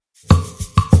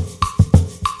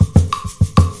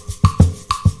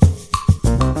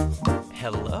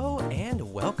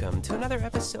welcome to another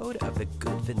episode of The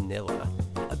Good Vanilla,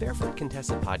 a Barefoot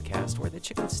Contessa podcast where the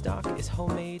chicken stock is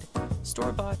homemade,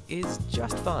 store-bought is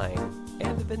just fine,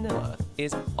 and the vanilla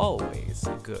is always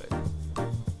good.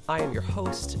 I am your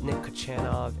host, Nick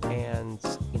Kochanov, and,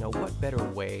 what better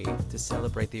way to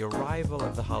celebrate the arrival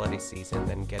of the holiday season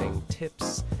than getting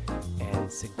tips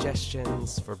and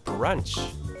suggestions for brunch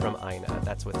from Ina.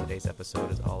 That's what today's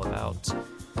episode is all about.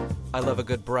 I love a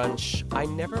good brunch. I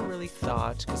never really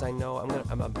thought, because I know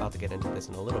I'm about to get into this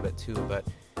in a little bit too, but,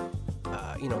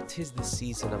 'tis the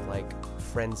season of,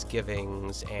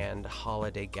 Friendsgivings and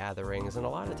holiday gatherings, and a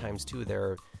lot of times, too,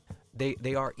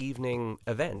 they are evening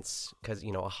events, because,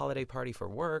 a holiday party for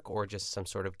work or just some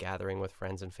sort of gathering with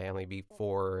friends and family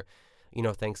before,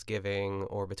 Thanksgiving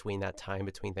or between that time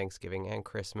between Thanksgiving and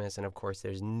Christmas, and, of course,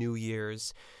 there's New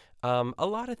Year's. A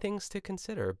lot of things to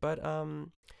consider, but,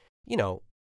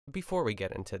 before we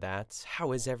get into that,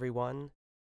 how is everyone?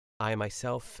 I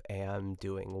myself am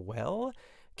doing well.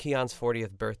 Keon's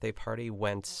 40th birthday party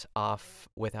went off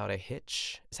without a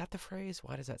hitch. Is that the phrase?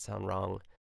 Why does that sound wrong?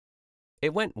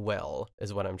 It went well,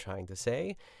 is what I'm trying to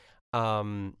say.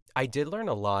 I did learn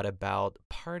a lot about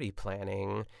party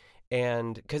planning,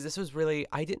 and because this was really,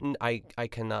 I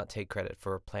cannot take credit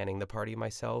for planning the party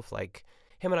myself. Like,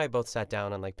 him and I both sat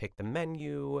down and picked the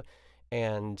menu,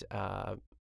 and I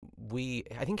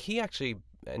think he actually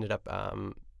ended up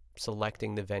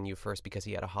selecting the venue first because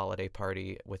he had a holiday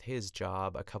party with his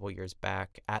job a couple years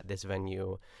back at this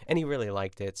venue, and he really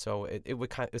liked it, so it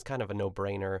was kind of a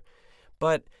no-brainer.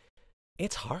 But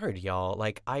it's hard, y'all.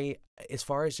 As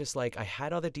far as just I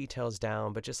had all the details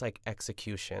down, but just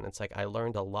execution, it's I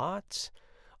learned a lot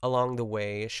along the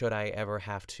way should I ever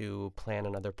have to plan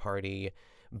another party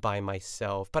by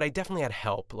myself. But I definitely had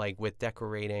help, with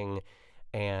decorating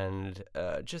and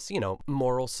just,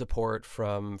 moral support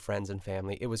from friends and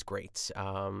family. It was great.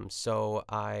 So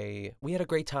we had a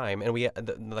great time, and we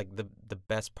the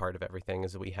best part of everything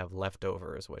is that we have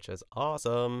leftovers, which is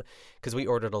awesome because we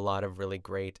ordered a lot of really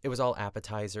great. It was all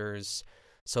appetizers.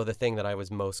 So the thing that I was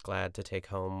most glad to take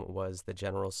home was the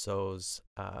General Tso's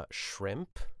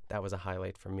shrimp. That was a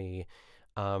highlight for me.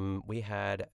 We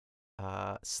had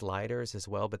sliders as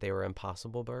well, but they were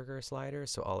Impossible Burger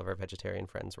sliders. So all of our vegetarian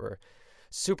friends were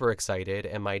super excited,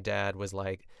 and my dad was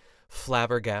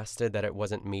flabbergasted that it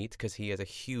wasn't meat because he is a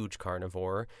huge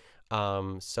carnivore.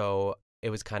 So it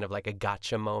was kind of like a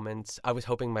gotcha moment. I was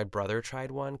hoping my brother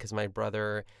tried one because my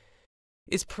brother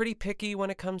is pretty picky when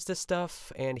it comes to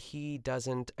stuff, and he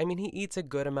eats a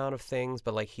good amount of things,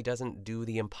 but he doesn't do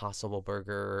the Impossible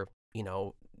Burger,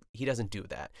 he doesn't do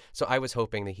that. So I was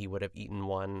hoping that he would have eaten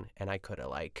one and I could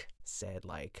have said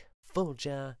fooled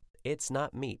ya, it's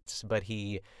not meat, but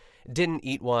he didn't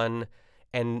eat one,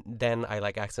 and then I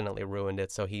accidentally ruined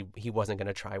it, so he wasn't going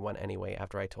to try one anyway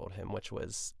after I told him, which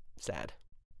was sad.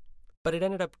 But it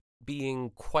ended up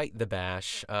being quite the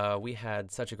bash. We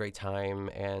had such a great time,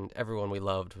 and everyone we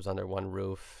loved was under one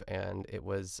roof, and it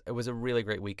was a really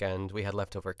great weekend. We had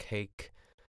leftover cake.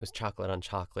 It was chocolate on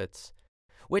chocolates,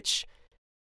 which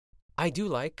I do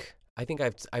like. I think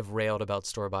I've railed about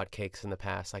store-bought cakes in the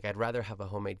past. I'd rather have a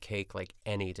homemade cake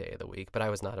any day of the week, but I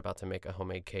was not about to make a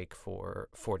homemade cake for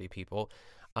 40 people.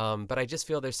 But I just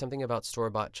feel there's something about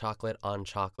store-bought chocolate on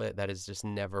chocolate that is just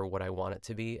never what I want it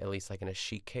to be, at least in a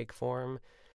sheet cake form.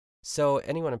 So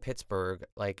anyone in Pittsburgh,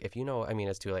 if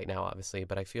it's too late now, obviously,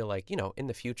 but I feel in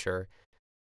the future,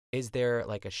 is there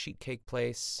a sheet cake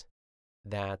place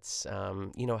that's,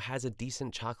 has a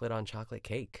decent chocolate on chocolate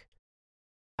cake?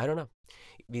 I don't know.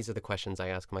 These are the questions I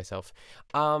ask myself.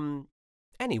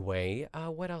 Anyway,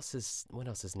 what else is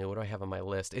new? What do I have on my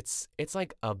list? It's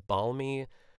a balmy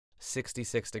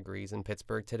 66 degrees in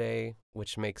Pittsburgh today,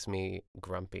 which makes me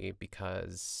grumpy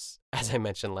because, as I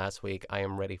mentioned last week, I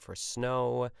am ready for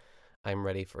snow. I'm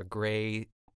ready for gray,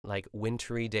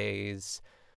 wintry days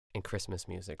and Christmas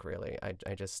music, really.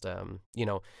 I just,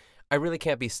 I really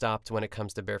can't be stopped when it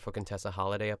comes to Barefoot Contessa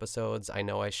holiday episodes. I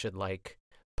know I should,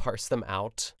 parse them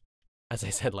out, as I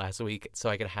said last week,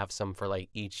 so I could have some for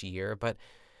each year, but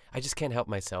I just can't help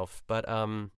myself. But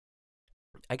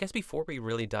I guess before we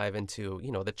really dive into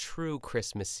the true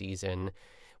Christmas season,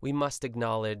 we must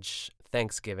acknowledge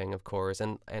Thanksgiving, of course,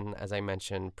 and as I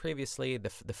mentioned previously, the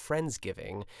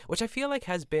Friendsgiving, which I feel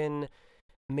has been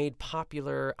made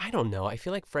popular. I don't know. I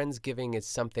feel Friendsgiving is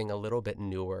something a little bit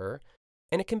newer,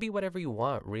 and it can be whatever you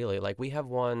want, really. We have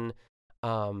one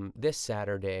this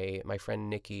Saturday. My friend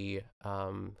Nikki,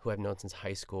 who I've known since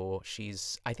high school,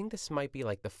 I think this might be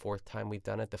the fourth time we've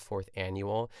done it, the fourth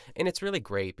annual. And it's really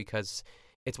great because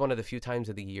it's one of the few times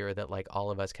of the year that like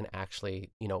all of us can actually,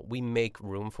 we make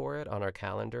room for it on our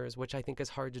calendars, which I think is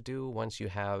hard to do once you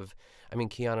have, I mean,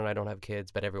 Keon and I don't have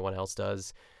kids, but everyone else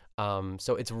does.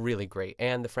 So it's really great.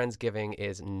 And the Friendsgiving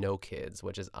is no kids,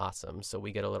 which is awesome. So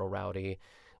we get a little rowdy.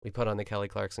 We put on the Kelly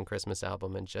Clarkson Christmas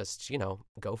album and just,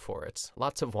 go for it.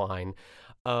 Lots of wine.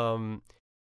 Um,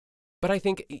 but I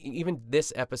think even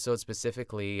this episode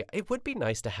specifically, it would be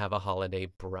nice to have a holiday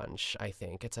brunch, I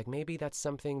think. It's like maybe that's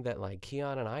something that like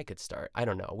Keon and I could start. I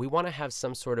don't know. We want to have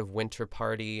some sort of winter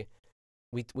party.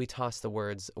 We toss the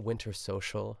words winter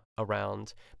social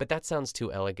around, but that sounds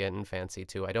too elegant and fancy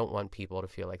too. I don't want people to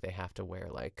feel like they have to wear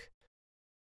like,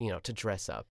 to dress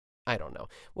up. I don't know.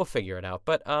 We'll figure it out.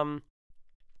 But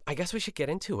I guess we should get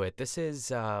into it. This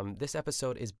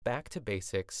episode is Back to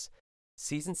Basics,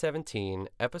 Season 17,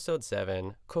 Episode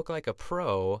 7, Cook Like a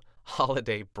Pro,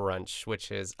 Holiday Brunch,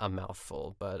 which is a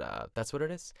mouthful, but that's what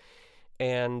it is.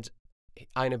 And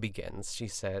Ina begins. She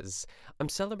says, I'm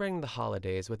celebrating the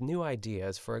holidays with new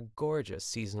ideas for a gorgeous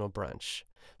seasonal brunch.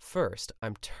 First,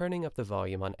 I'm turning up the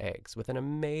volume on eggs with an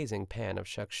amazing pan of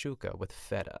shakshuka with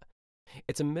feta.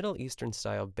 It's a Middle Eastern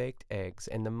style baked eggs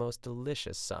in the most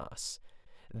delicious sauce.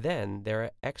 Then there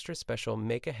are extra special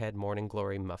Make Ahead Morning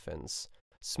Glory muffins.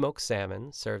 Smoked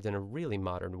salmon served in a really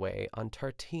modern way on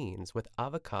tartines with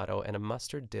avocado and a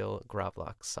mustard dill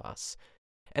gravlax sauce.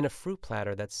 And a fruit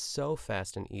platter that's so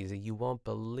fast and easy you won't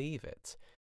believe it.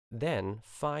 Then,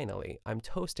 finally, I'm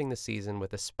toasting the season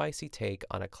with a spicy take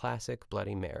on a classic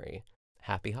Bloody Mary.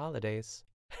 Happy holidays.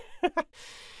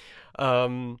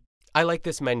 I like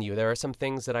this menu. There are some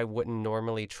things that I wouldn't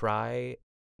normally try,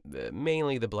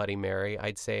 mainly the Bloody Mary,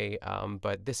 I'd say,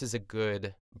 but this is a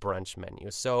good brunch menu.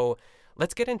 So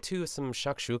let's get into some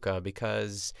shakshuka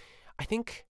because I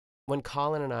think when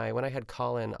I had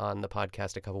Colin on the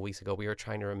podcast a couple weeks ago, we were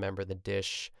trying to remember the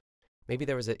dish. Maybe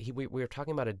there was we were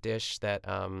talking about a dish that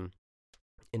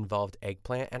involved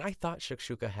eggplant, and I thought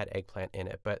shakshuka had eggplant in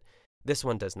it, but this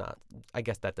one does not. I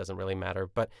guess that doesn't really matter.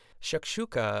 But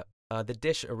shakshuka, the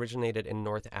dish originated in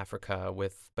North Africa,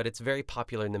 but it's very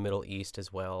popular in the Middle East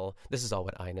as well. This is all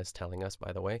what Ina's telling us,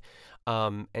 by the way.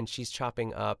 And she's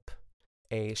chopping up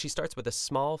she starts with a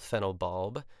small fennel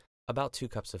bulb, about 2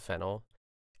 cups of fennel.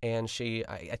 And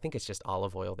I think it's just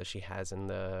olive oil that she has in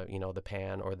the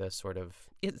pan, or the sort of,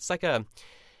 it's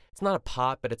not a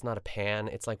pot, but it's not a pan.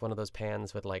 It's like one of those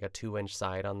pans with like a 2-inch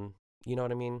side on, you know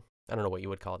what I mean? I don't know what you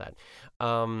would call that.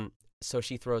 So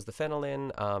she throws the fennel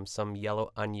in, some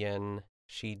yellow onion.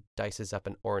 She dices up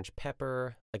an orange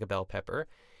pepper, like a bell pepper.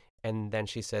 And then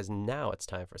she says, now it's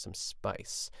time for some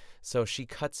spice. So she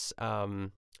cuts,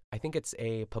 I think it's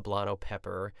a poblano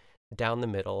pepper down the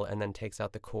middle, and then takes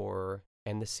out the core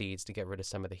and the seeds to get rid of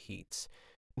some of the heat.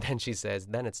 Then she says,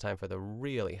 then it's time for the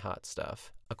really hot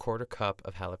stuff, a 1/4 cup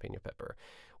of jalapeno pepper,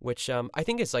 which I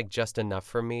think is like just enough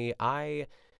for me. I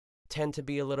tend to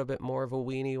be a little bit more of a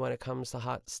weenie when it comes to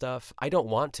hot stuff. I don't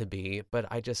want to be, but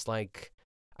I just like,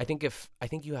 I think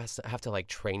you have to like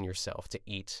train yourself to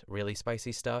eat really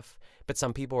spicy stuff, but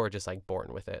some people are just like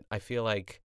born with it. I feel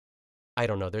like, I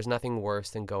don't know, there's nothing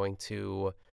worse than going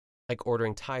to like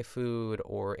ordering Thai food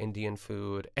or Indian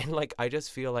food, and like I just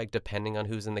feel like depending on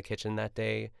who's in the kitchen that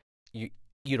day, you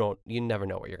never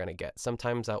know what you're gonna get.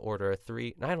 Sometimes I'll order a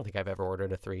 3. I don't think I've ever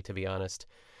ordered a 3, to be honest.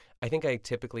 I think I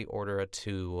typically order a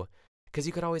 2 because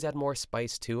you could always add more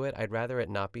spice to it. I'd rather it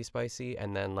not be spicy,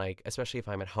 and then like, especially if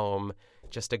I'm at home,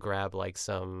 just to grab like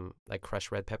some like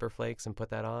crushed red pepper flakes and put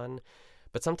that on.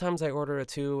 But sometimes I order a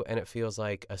 2 and it feels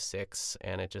like a 6,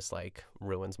 and it just like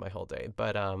ruins my whole day.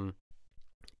 But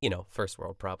first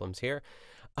world problems here.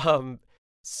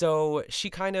 So she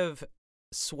kind of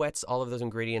sweats all of those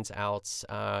ingredients out.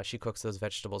 She cooks those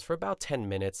vegetables for about 10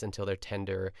 minutes until they're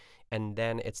tender, and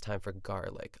then it's time for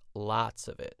garlic. Lots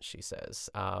of it, she says.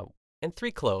 And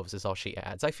 3 cloves is all she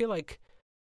adds. I feel like,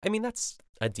 I mean, that's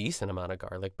a decent amount of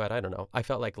garlic, but I don't know. I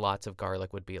felt like lots of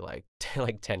garlic would be like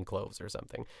like 10 cloves or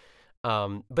something.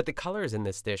 But the colors in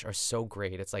this dish are so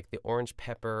great. It's like the orange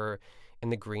pepper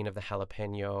and the green of the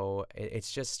jalapeno.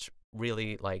 It's just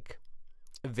really like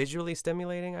visually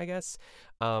stimulating, I guess.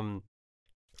 And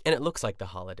it looks like the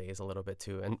holidays a little bit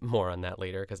too, and more on that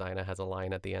later because Ina has a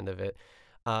line at the end of it.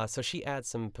 So she adds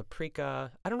some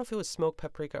paprika. I don't know if it was smoked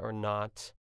paprika or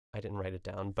not. I didn't write it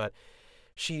down, but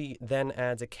she then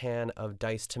adds a can of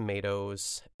diced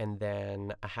tomatoes, and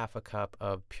then a 1/2 cup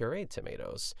of pureed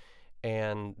tomatoes,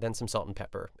 and then some salt and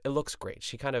pepper. It looks great.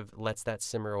 She kind of lets that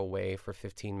simmer away for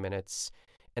 15 minutes,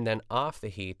 and then off the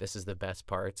heat, this is the best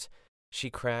part, she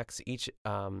cracks each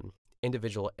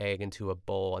individual egg into a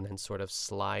bowl and then sort of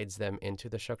slides them into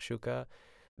the shakshuka.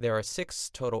 There are 6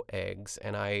 total eggs,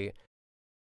 and I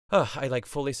I like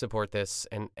fully support this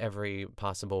in every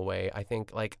possible way. I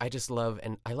think like I just love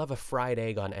and I love a fried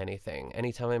egg on anything.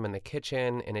 Anytime I'm in the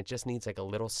kitchen and it just needs like a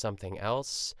little something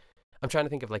else. I'm trying to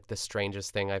think of like the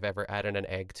strangest thing I've ever added an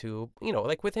egg to,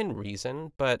 like within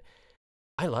reason, but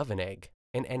I love an egg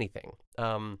in anything.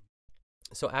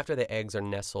 So after the eggs are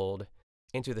nestled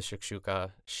into the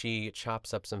shakshuka, she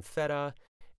chops up some feta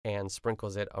and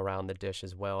sprinkles it around the dish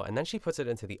as well. And then she puts it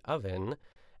into the oven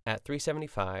at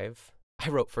 375. I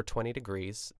wrote for 20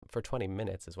 degrees, for 20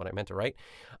 minutes is what I meant to write,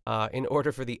 in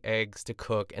order for the eggs to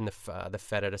cook and the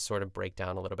feta to sort of break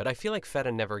down a little bit. I feel like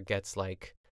feta never gets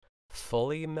like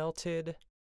fully melted,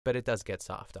 but it does get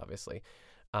soft, obviously.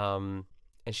 And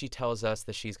she tells us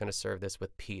that she's going to serve this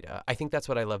with pita. I think that's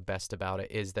what I love best about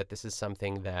it is that this is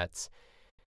something that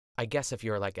I guess if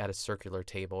you're like at a circular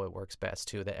table, it works best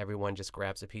too, that everyone just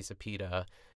grabs a piece of pita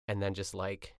and then just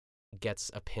like gets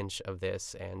a pinch of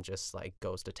this and just like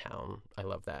goes to town. I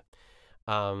love that.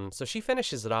 So she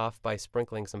finishes it off by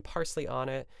sprinkling some parsley on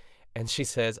it. And she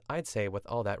says, I'd say with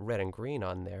all that red and green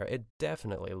on there, it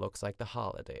definitely looks like the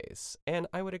holidays. And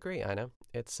I would agree, Ina.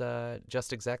 It's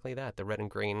just exactly that. The red and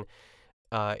green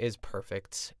is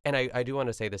perfect. And I do want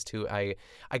to say this too. I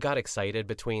got excited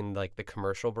between like the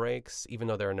commercial breaks, even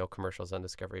though there are no commercials on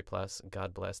Discovery Plus.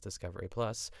 God bless Discovery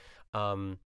Plus.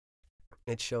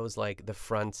 It shows like the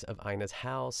front of Ina's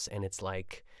house, and it's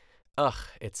like, ugh,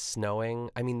 it's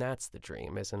snowing. I mean, that's the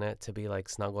dream, isn't it? To be like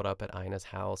snuggled up at Ina's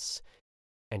house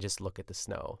and just look at the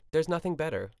snow. There's nothing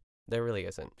better. There really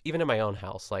isn't. Even in my own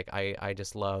house, like I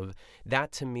just love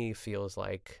that. To me feels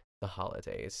like the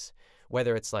holidays.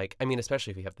 Whether it's like, I mean,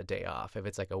 especially if you have the day off, if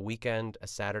it's like a weekend, a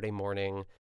Saturday morning,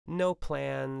 no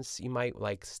plans, you might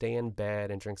like stay in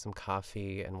bed and drink some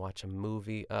coffee and watch a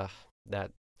movie.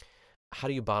 That, how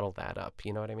do you bottle that up?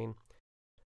 You know what I mean?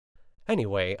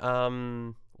 Anyway,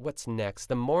 what's next?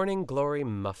 The Morning Glory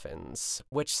Muffins,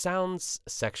 which sounds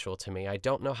sexual to me. I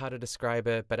don't know how to describe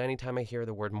it, but anytime I hear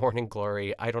the word Morning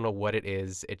Glory, I don't know what it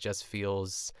is. It just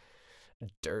feels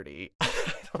dirty. I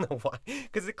don't know why,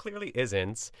 because it clearly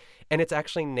isn't. And it's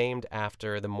actually named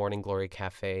after the Morning Glory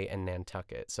Cafe in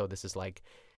Nantucket. So this is like,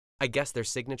 I guess their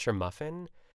signature muffin.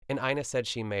 And Ina said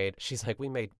she's like, we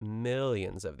made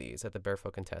millions of these at the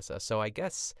Barefoot Contessa. So I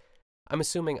guess, I'm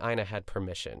assuming Ina had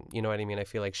permission. You know what I mean? I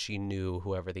feel like she knew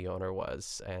whoever the owner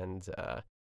was. And,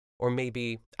 or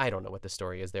maybe, I don't know what the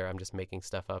story is there. I'm just making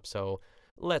stuff up. So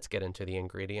let's get into the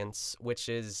ingredients, which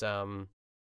is, I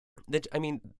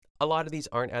mean, a lot of these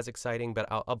aren't as exciting, but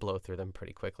I'll blow through them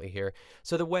pretty quickly here.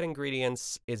 So the wet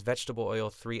ingredients is vegetable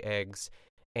oil, 3 eggs,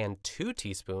 and 2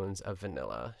 teaspoons of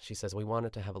vanilla. She says we want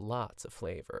it to have lots of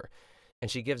flavor.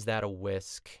 And she gives that a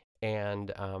whisk.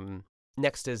 And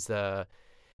next is the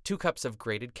 2 cups of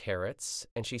grated carrots.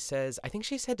 And she says, I think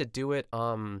she said to do it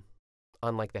on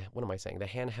like the, what am I saying? The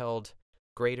handheld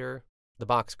grater, the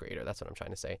box grater. That's what I'm trying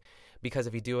to say. Because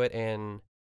if you do it in,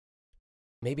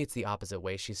 maybe it's the opposite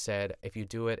way. She said if you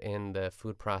do it in the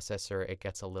food processor, it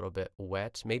gets a little bit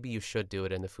wet. Maybe you should do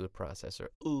it in the food processor.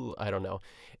 Ooh, I don't know.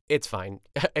 It's fine.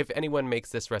 If anyone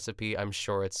makes this recipe, I'm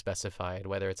sure it's specified,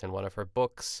 whether it's in one of her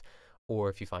books or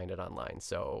if you find it online.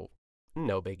 So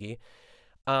no biggie.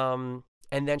 And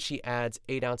then she adds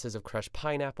 8 ounces of crushed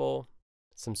pineapple,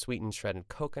 some sweetened shredded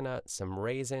coconut, some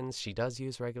raisins. She does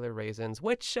use regular raisins,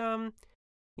 which,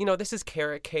 this is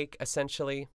carrot cake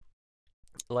essentially.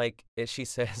 Like she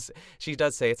says, she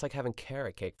does say it's like having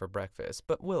carrot cake for breakfast,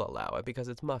 but we'll allow it because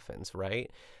it's muffins,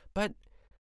 right? But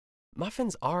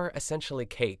muffins are essentially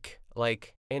cake.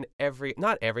 Like in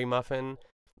not every muffin.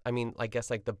 I mean, I guess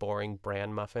like the boring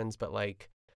brand muffins, but like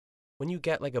when you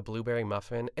get like a blueberry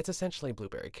muffin, it's essentially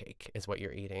blueberry cake is what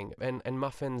you're eating. And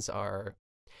muffins are,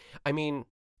 I mean,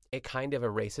 it kind of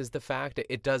erases the fact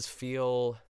it does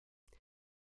feel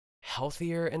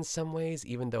healthier in some ways,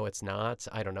 even though it's not.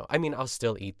 I don't know. I mean, I'll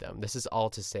still eat them. This is all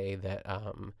to say that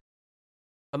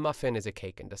a muffin is a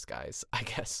cake in disguise, I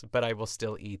guess, but I will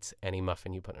still eat any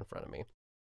muffin you put in front of me.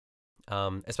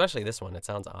 Especially this one. It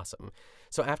sounds awesome.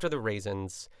 So after the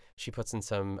raisins, she puts in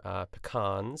some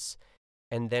pecans.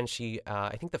 And then she,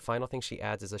 I think the final thing she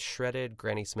adds is a shredded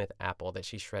Granny Smith apple that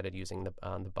she shredded using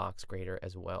the box grater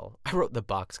as well. I wrote the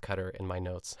box cutter in my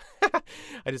notes.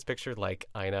 I just pictured like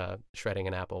Ina shredding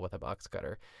an apple with a box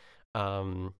cutter.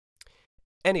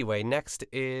 Anyway, next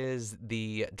is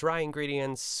the dry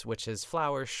ingredients, which is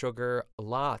flour, sugar,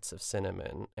 lots of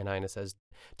cinnamon. And Ina says,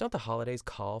 don't the holidays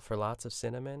call for lots of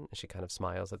cinnamon? And she kind of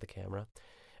smiles at the camera.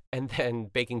 And then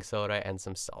baking soda and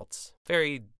some salt.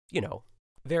 Very,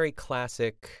 very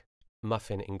classic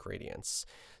muffin ingredients.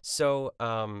 So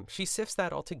she sifts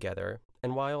that all together,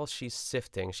 and while she's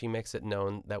sifting, she makes it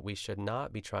known that we should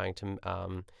not be trying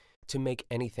to to make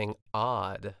anything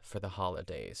odd for the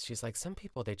holidays. She's like, some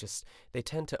people, they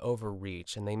tend to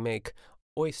overreach and they make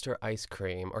oyster ice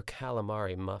cream or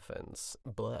calamari muffins.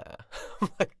 Blah.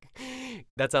 Like,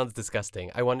 that sounds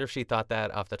disgusting. I wonder if she thought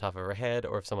that off the top of her head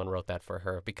or if someone wrote that for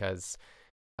her because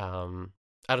um,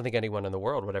 I don't think anyone in the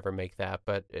world would ever make that.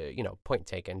 But point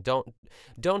taken.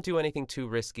 Don't do anything too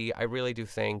risky. I really do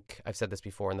think I've said this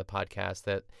before in the podcast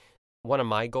that one of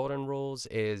my golden rules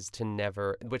is to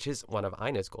never, which is one of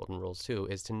Ina's golden rules too,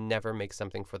 is to never make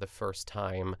something for the first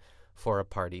time for a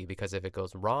party because if it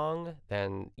goes wrong,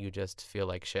 then you just feel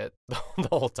like shit the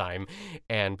whole time.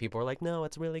 And people are like, no,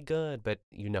 it's really good, but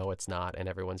it's not. And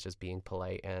everyone's just being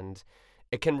polite and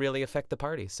it can really affect the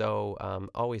party. So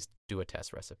always do a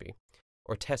test recipe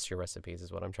or test your recipes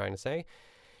is what I'm trying to say.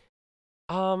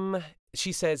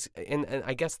 She says, and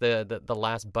I guess the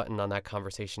last button on that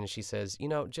conversation is she says,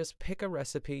 just pick a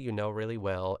recipe really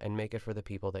well and make it for the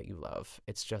people that you love.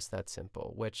 It's just that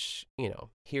simple, which,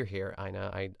 here,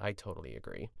 Ina, I totally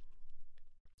agree.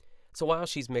 So while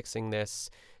she's mixing this,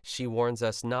 she warns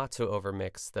us not to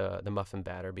overmix the muffin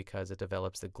batter because it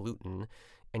develops the gluten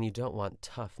and you don't want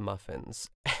tough muffins.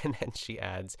 And then she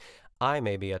adds, I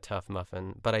may be a tough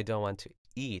muffin, but I don't want to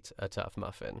eat a tough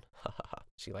muffin.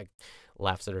 She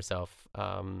laughs at herself,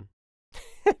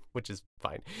 which is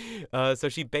fine. So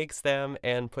she bakes them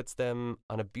and puts them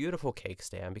on a beautiful cake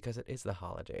stand because it is the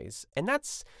holidays. And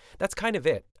that's kind of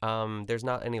it. There's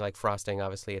not any frosting.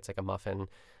 Obviously, it's like a muffin.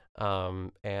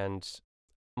 And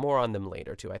more on them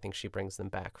later too. I think she brings them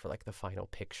back for the final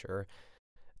picture.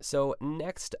 So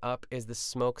next up is the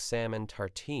smoked salmon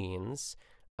tartines,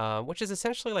 which is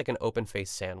essentially like an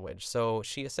open-faced sandwich. So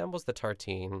she assembles the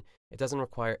tartine. It doesn't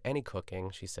require any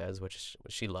cooking, she says, which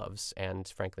she loves, and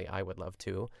frankly, I would love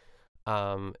too.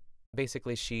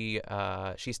 Basically, she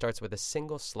starts with a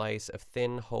single slice of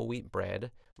thin whole wheat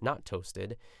bread, not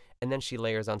toasted, and then she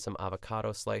layers on some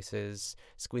avocado slices,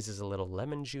 squeezes a little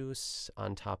lemon juice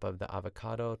on top of the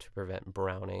avocado to prevent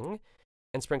browning,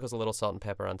 and sprinkles a little salt and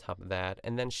pepper on top of that.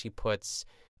 And then she puts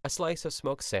a slice of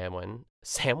smoked salmon.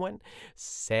 Salmon?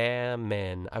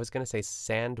 Salmon. I was going to say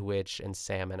sandwich and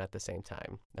salmon at the same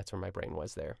time. That's where my brain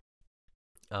was there.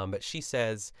 But she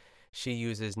says she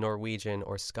uses Norwegian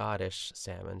or Scottish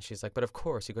salmon. She's like, but of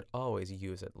course, you could always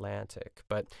use Atlantic.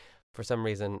 But for some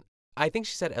reason, I think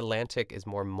she said Atlantic is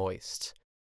more moist.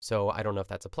 So I don't know if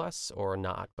that's a plus or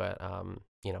not. But,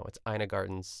 it's Ina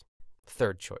Garten's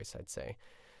third choice, I'd say.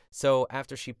 So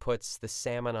after she puts the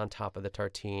salmon on top of the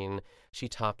tartine, she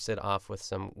tops it off with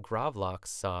some gravlax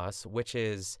sauce, which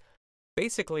is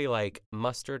basically like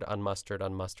mustard on mustard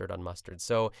on mustard on mustard.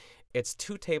 So it's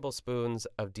 2 tablespoons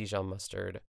of Dijon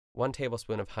mustard, 1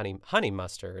 tablespoon of honey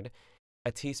mustard,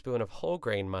 a teaspoon of whole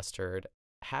grain mustard,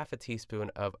 half a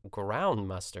teaspoon of ground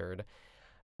mustard.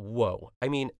 Whoa. I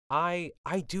mean, I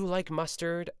do like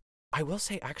mustard. I will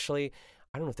say, actually,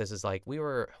 I don't know if this is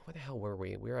where the hell were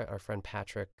we? We were at our friend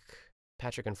Patrick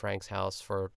and Frank's house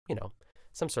for,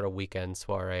 some sort of weekend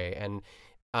soiree. And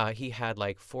he had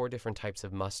 4 different types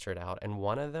of mustard out. And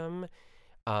one of them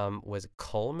was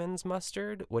Coleman's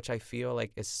mustard, which I feel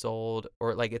is sold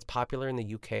or it's popular in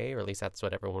the UK, or at least that's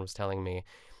what everyone was telling me.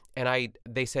 And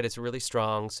they said it's really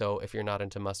strong. So if you're not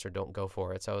into mustard, don't go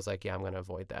for it. So I was like, yeah, I'm going to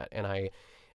avoid that.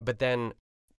 But then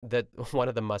one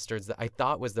of the mustards that I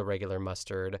thought was the regular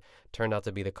mustard turned out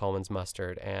to be the Coleman's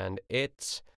mustard, and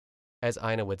it, as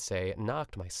Ina would say,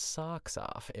 knocked my socks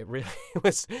off. It really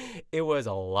it was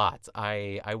a lot.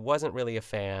 I wasn't really a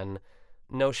fan.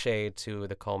 No shade to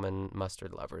the Coleman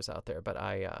mustard lovers out there, but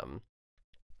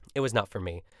it was not for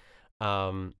me.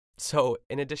 So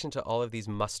in addition to all of these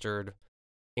mustard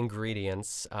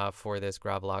ingredients for this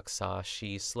gravlax sauce,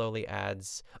 she slowly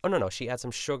adds, she adds some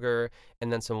sugar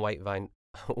and then some white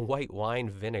wine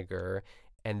vinegar,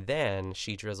 and then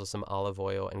she drizzles some olive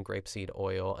oil and grapeseed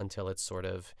oil until it's sort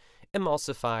of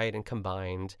emulsified and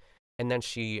combined. And then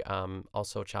she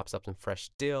also chops up some fresh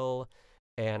dill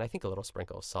and I think a little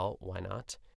sprinkle of salt. Why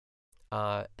not?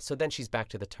 So then she's back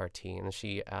to the tartine.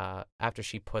 She after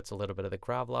she puts a little bit of the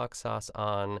gravlax sauce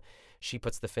on, she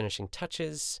puts the finishing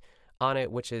touches on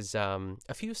it, which is a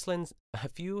few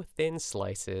thin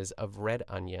slices of red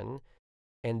onion,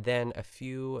 and then a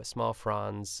few small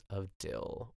fronds of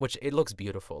dill, which it looks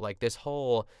beautiful. This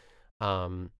whole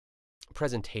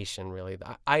presentation, really,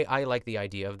 I like the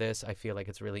idea of this. I feel like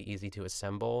it's really easy to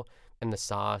assemble, and the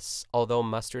sauce, although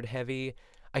mustard heavy,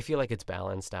 I feel like it's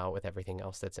balanced out with everything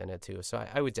else that's in it too. So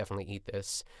I would definitely eat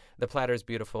this. The platter is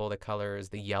beautiful. The colors,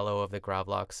 the yellow of the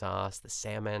gravlax sauce, the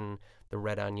salmon, the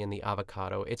red onion, the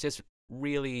avocado. It's just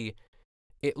really,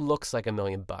 it looks like $1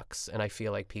 million, and I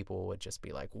feel like people would just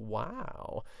be like,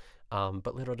 wow.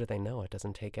 But little do they know, it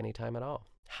doesn't take any time at all.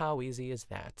 How easy is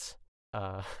that?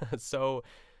 Uh, so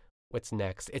what's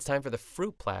next? It's time for the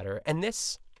fruit platter. And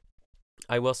this,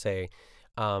 I will say,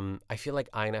 I feel like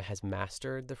Ina has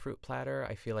mastered the fruit platter.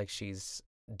 I feel like she's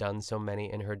done so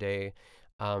many in her day.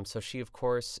 So she, of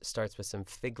course, starts with some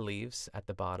fig leaves at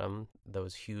the bottom,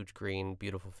 those huge green,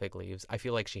 beautiful fig leaves. I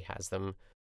feel like she has them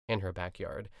in her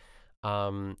backyard.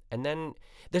 And then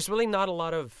there's really not a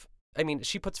lot of. I mean,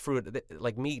 she puts fruit.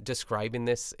 Like me describing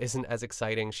this isn't as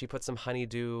exciting. She puts some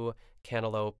honeydew,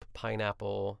 cantaloupe,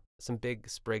 pineapple, some big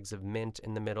sprigs of mint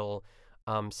in the middle,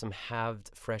 some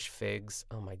halved fresh figs.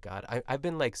 Oh my God, I've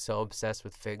been like so obsessed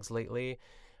with figs lately.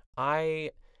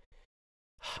 I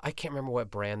I can't remember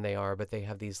what brand they are, but they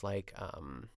have these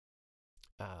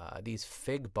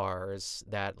fig bars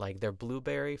that like they're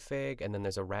blueberry fig, and then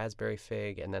there's a raspberry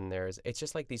fig, and then it's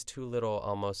just like these two little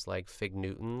almost like fig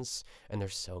Newtons, and they're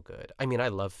so good. I mean, I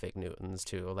love fig Newtons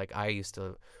too. Like I used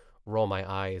to roll my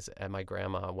eyes at my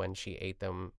grandma when she ate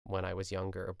them when I was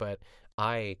younger, but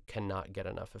I cannot get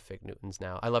enough of fig Newtons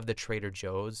now. I love the Trader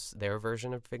Joe's, their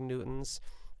version of fig Newtons.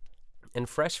 And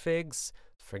fresh figs,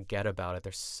 forget about it.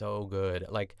 They're so good.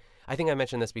 Like, I think I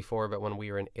mentioned this before, but when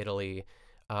we were in Italy,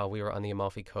 we were on the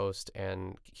Amalfi Coast,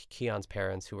 and Keon's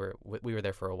parents, we were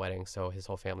there for a wedding, so his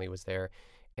whole family was there,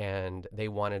 and they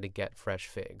wanted to get fresh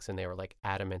figs, and they were like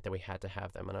adamant that we had to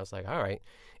have them. And I was like, all right.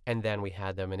 And then we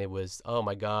had them, and it was, oh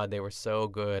my God, they were so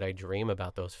good. I dream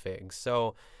about those figs.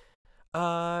 So,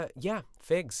 yeah,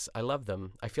 figs. I love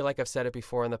them. I feel like I've said it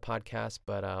before on the podcast,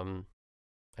 but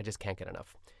I just can't get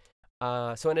enough.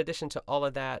 So in addition to all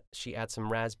of that, she adds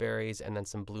some raspberries and then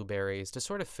some blueberries to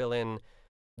sort of fill in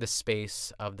the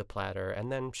space of the platter.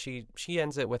 And then she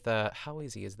ends it with a how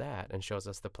easy is that, and shows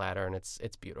us the platter, and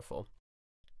it's beautiful.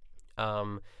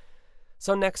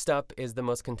 So next up is the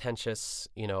most contentious,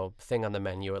 thing on the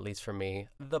menu, at least for me,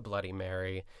 the Bloody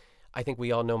Mary. I think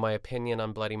we all know my opinion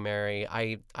on Bloody Mary.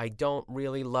 I don't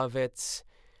really love it.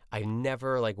 I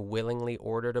never like willingly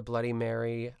ordered a Bloody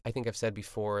Mary. I think I've said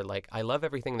before, like I love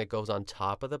everything that goes on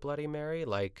top of the Bloody Mary,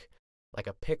 like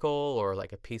a pickle or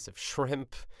like a piece of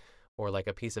shrimp or like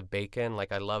a piece of bacon.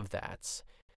 Like I love that.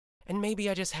 And maybe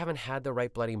I just haven't had the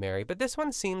right Bloody Mary, but this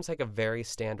one seems like a very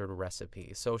standard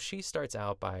recipe. So she starts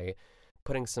out by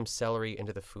putting some celery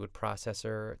into the food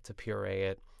processor to puree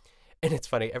it. And it's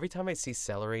funny, every time I see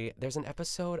celery, there's an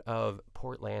episode of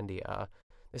Portlandia.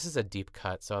 This is a deep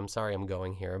cut, so I'm sorry I'm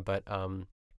going here, but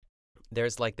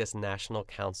there's like this national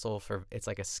council it's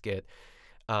like a skit.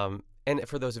 And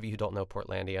for those of you who don't know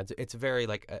Portlandia, it's very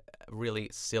like a really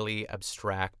silly,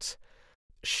 abstract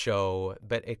show,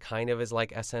 but it kind of is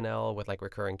like SNL with like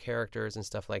recurring characters and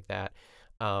stuff like that.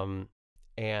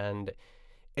 And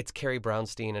it's Carrie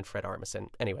Brownstein and Fred Armisen.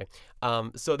 Anyway,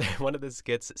 so one of the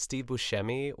skits, Steve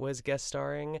Buscemi was guest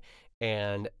starring,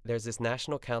 and there's this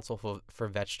national council for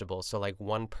vegetables. So like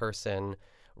one person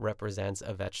represents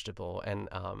a vegetable, and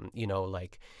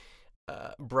like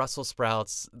Brussels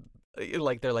sprouts.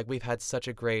 Like they're like, we've had such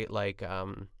a great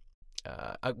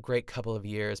a great couple of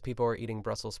years. People are eating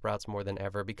Brussels sprouts more than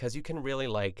ever because you can really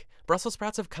like Brussels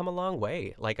sprouts have come a long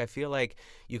way. Like I feel like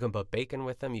you can put bacon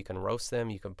with them, you can roast them,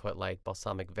 you can put like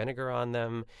balsamic vinegar on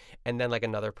them. And then like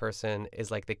another person is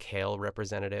like the kale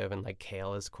representative, and like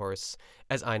kale is, of course,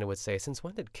 as Ina would say, since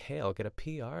when did kale get a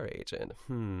PR agent?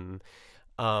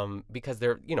 Because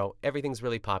they're, everything's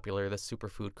really popular, the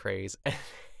superfood craze.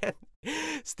 And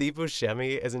Steve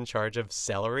Buscemi is in charge of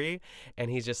celery,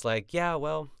 and he's just like, yeah,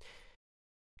 well,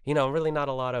 really not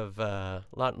a lot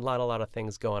of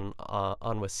things going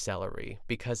on with celery,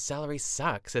 because celery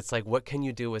sucks. It's like, what can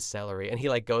you do with celery? And he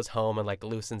like goes home and like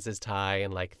loosens his tie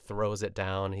and like throws it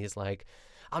down. He's like,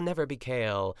 I'll never be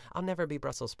kale. I'll never be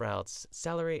Brussels sprouts.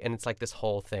 Celery. And it's like this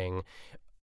whole thing.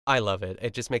 I love it.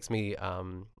 It just makes me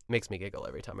giggle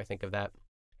every time I think of that.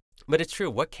 But it's true.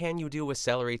 What can you do with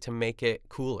celery to make it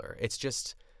cooler? It's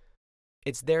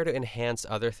there to enhance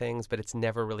other things, but it's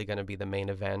never really going to be the main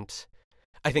event.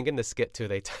 I think in the skit too,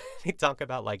 they talk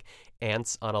about like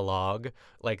ants on a log,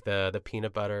 like the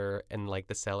peanut butter and like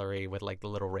the celery with like the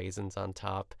little raisins on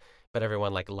top. But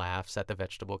everyone like laughs at the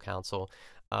vegetable council.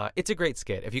 It's a great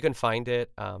skit. If you can find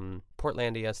it,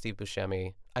 Portlandia, Steve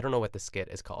Buscemi. I don't know what the skit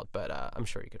is called, but I'm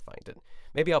sure you could find it.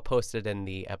 Maybe I'll post it in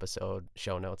the episode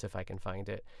show notes if I can find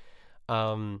it.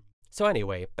 So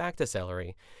anyway, back to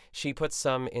celery. She puts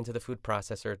some into the food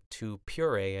processor to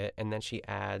puree it, and then she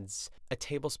adds a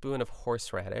tablespoon of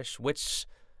horseradish, which,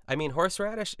 I mean,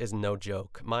 horseradish is no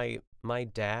joke. My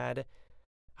dad,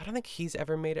 I don't think he's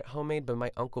ever made it homemade, but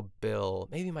my Uncle Bill,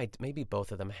 maybe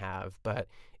both of them have, but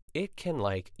it can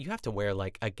you have to wear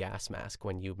like a gas mask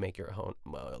when you make your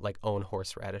own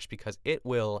horseradish, because it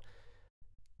will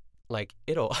like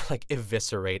it'll like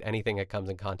eviscerate anything it comes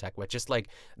in contact with. Just like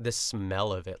the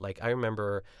smell of it. Like I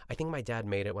remember, I think my dad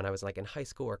made it when I was like in high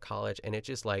school or college, and it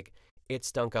just like it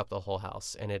stunk up the whole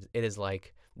house. And it is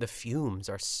like the fumes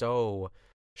are so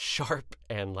sharp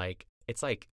and like it's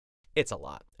a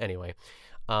lot. Anyway,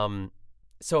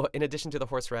 so in addition to the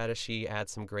horseradish, she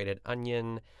adds some grated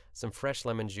onion, some fresh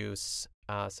lemon juice,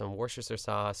 some Worcestershire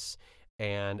sauce,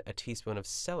 and a teaspoon of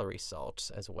celery salt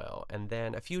as well, and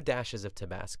then a few dashes of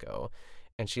Tabasco.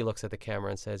 And she looks at the camera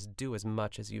and says, "Do as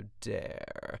much as you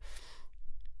dare."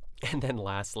 And then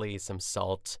lastly, some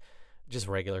salt, just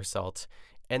regular salt.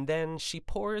 And then she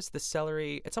pours the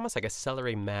celery, it's almost like a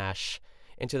celery mash,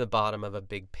 into the bottom of a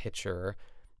big pitcher,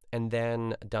 and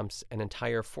then dumps an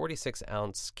entire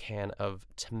 46-ounce can of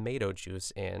tomato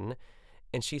juice in.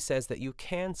 And she says that you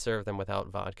can serve them without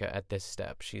vodka at this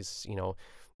step. She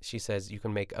says you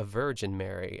can make a Virgin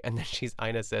Mary. And then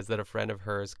Ina says that a friend of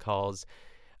hers calls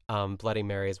Bloody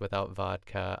Marys without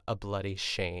vodka a bloody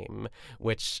shame,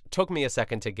 which took me a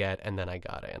second to get, and then I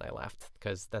got it and I laughed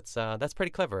because that's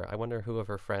pretty clever. I wonder who of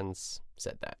her friends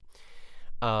said that.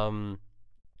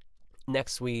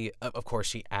 Next, of course,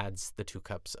 she adds the 2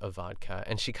 cups of vodka,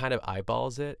 and she kind of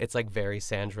eyeballs it. It's like very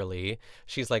Sandra Lee.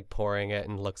 She's like pouring it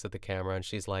and looks at the camera, and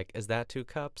she's like, "Is that 2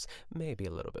 cups? Maybe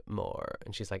a little bit more."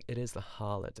 And she's like, "It is the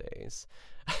holidays."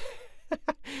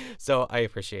 So I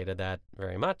appreciated that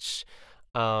very much.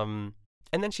 And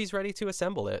then she's ready to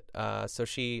assemble it. So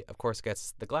she, of course,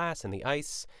 gets the glass and the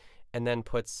ice, and then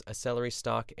puts a celery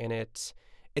stalk in it.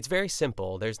 It's very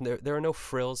simple. There are no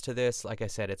frills to this. Like I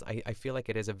said, I feel like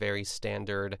it is a very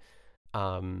standard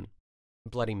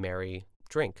Bloody Mary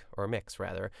drink, or mix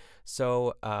rather.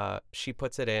 So she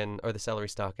puts it in, or the celery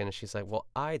stalk in, and she's like, "Well,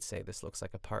 I'd say this looks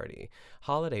like a party.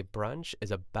 Holiday brunch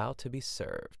is about to be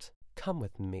served. Come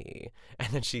with me." And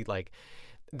then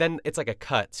it's like a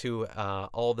cut to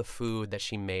all the food that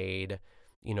she made.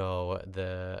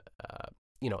 The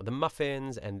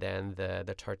muffins, and then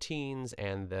the tartines,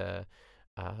 and the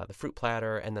fruit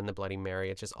platter, and then the Bloody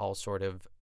Mary. It's just all sort of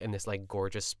in this like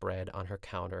gorgeous spread on her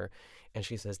counter. And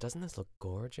she says, "Doesn't this look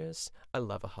gorgeous? I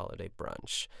love a holiday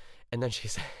brunch." And then she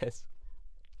says,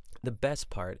 "The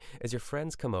best part is your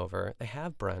friends come over, they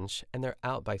have brunch, and they're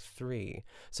out by 3,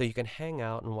 so you can hang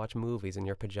out and watch movies in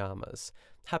your pajamas.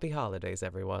 Happy holidays,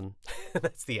 everyone."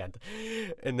 That's the end.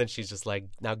 And then she's just like,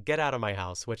 "Now get out of my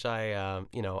house," which I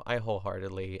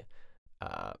wholeheartedly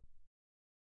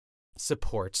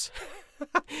support.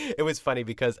 It was funny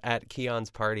because at Keon's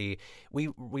party,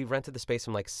 we rented the space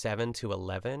from like 7 to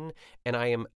 11, and I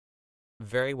am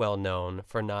very well known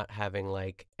for not having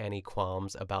like any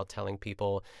qualms about telling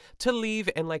people to leave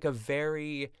in like a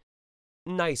very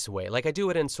nice way. Like I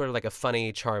do it in sort of like a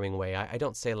funny, charming way. I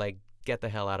don't say like, "Get the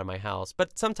hell out of my house,"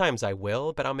 but sometimes I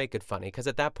will, but I'll make it funny because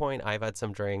at that point I've had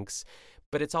some drinks,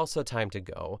 but it's also time to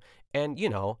go. And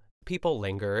people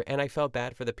linger, and I felt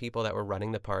bad for the people that were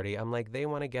running the party. I'm like, they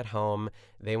want to get home,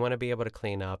 they want to be able to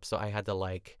clean up, so I had to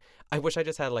I wish I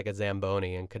just had like a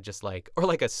Zamboni and could just or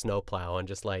like a snowplow and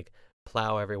just like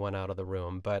plow everyone out of the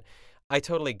room. But I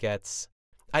totally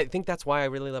I think that's why I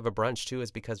really love a brunch too, is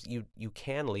because you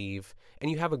can leave and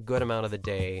you have a good amount of the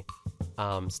day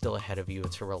still ahead of you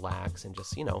to relax and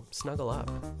just snuggle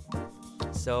up.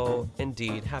 So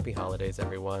indeed, happy holidays,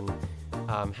 everyone.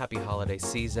 Happy holiday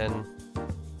season.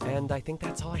 And I think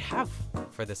that's all I have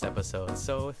for this episode.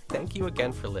 So thank you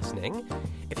again for listening.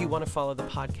 If you want to follow the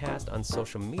podcast on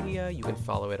social media, you can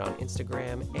follow it on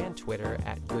Instagram and Twitter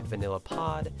at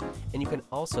GoodVanillaPod. And you can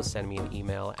also send me an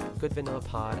email at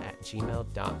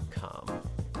goodvanillapod@gmail.com.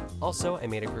 Also, I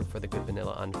made a group for The Good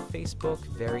Vanilla on Facebook.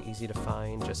 Very easy to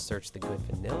find. Just search The Good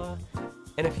Vanilla.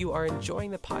 And if you are enjoying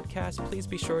the podcast, please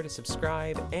be sure to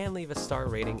subscribe and leave a star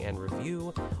rating and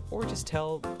review, or just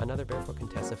tell another Barefoot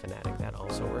Contessa fanatic. That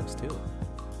also works too.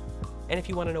 And if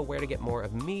you want to know where to get more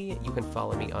of me, you can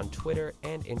follow me on Twitter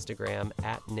and Instagram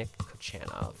at Nick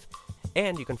Kochanov.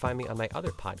 And you can find me on my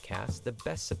other podcast, The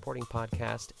Best Supporting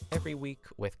Podcast, every week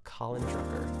with Colin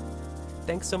Drucker.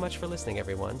 Thanks so much for listening,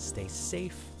 everyone. Stay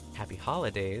safe, happy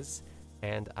holidays,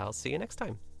 and I'll see you next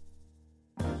time.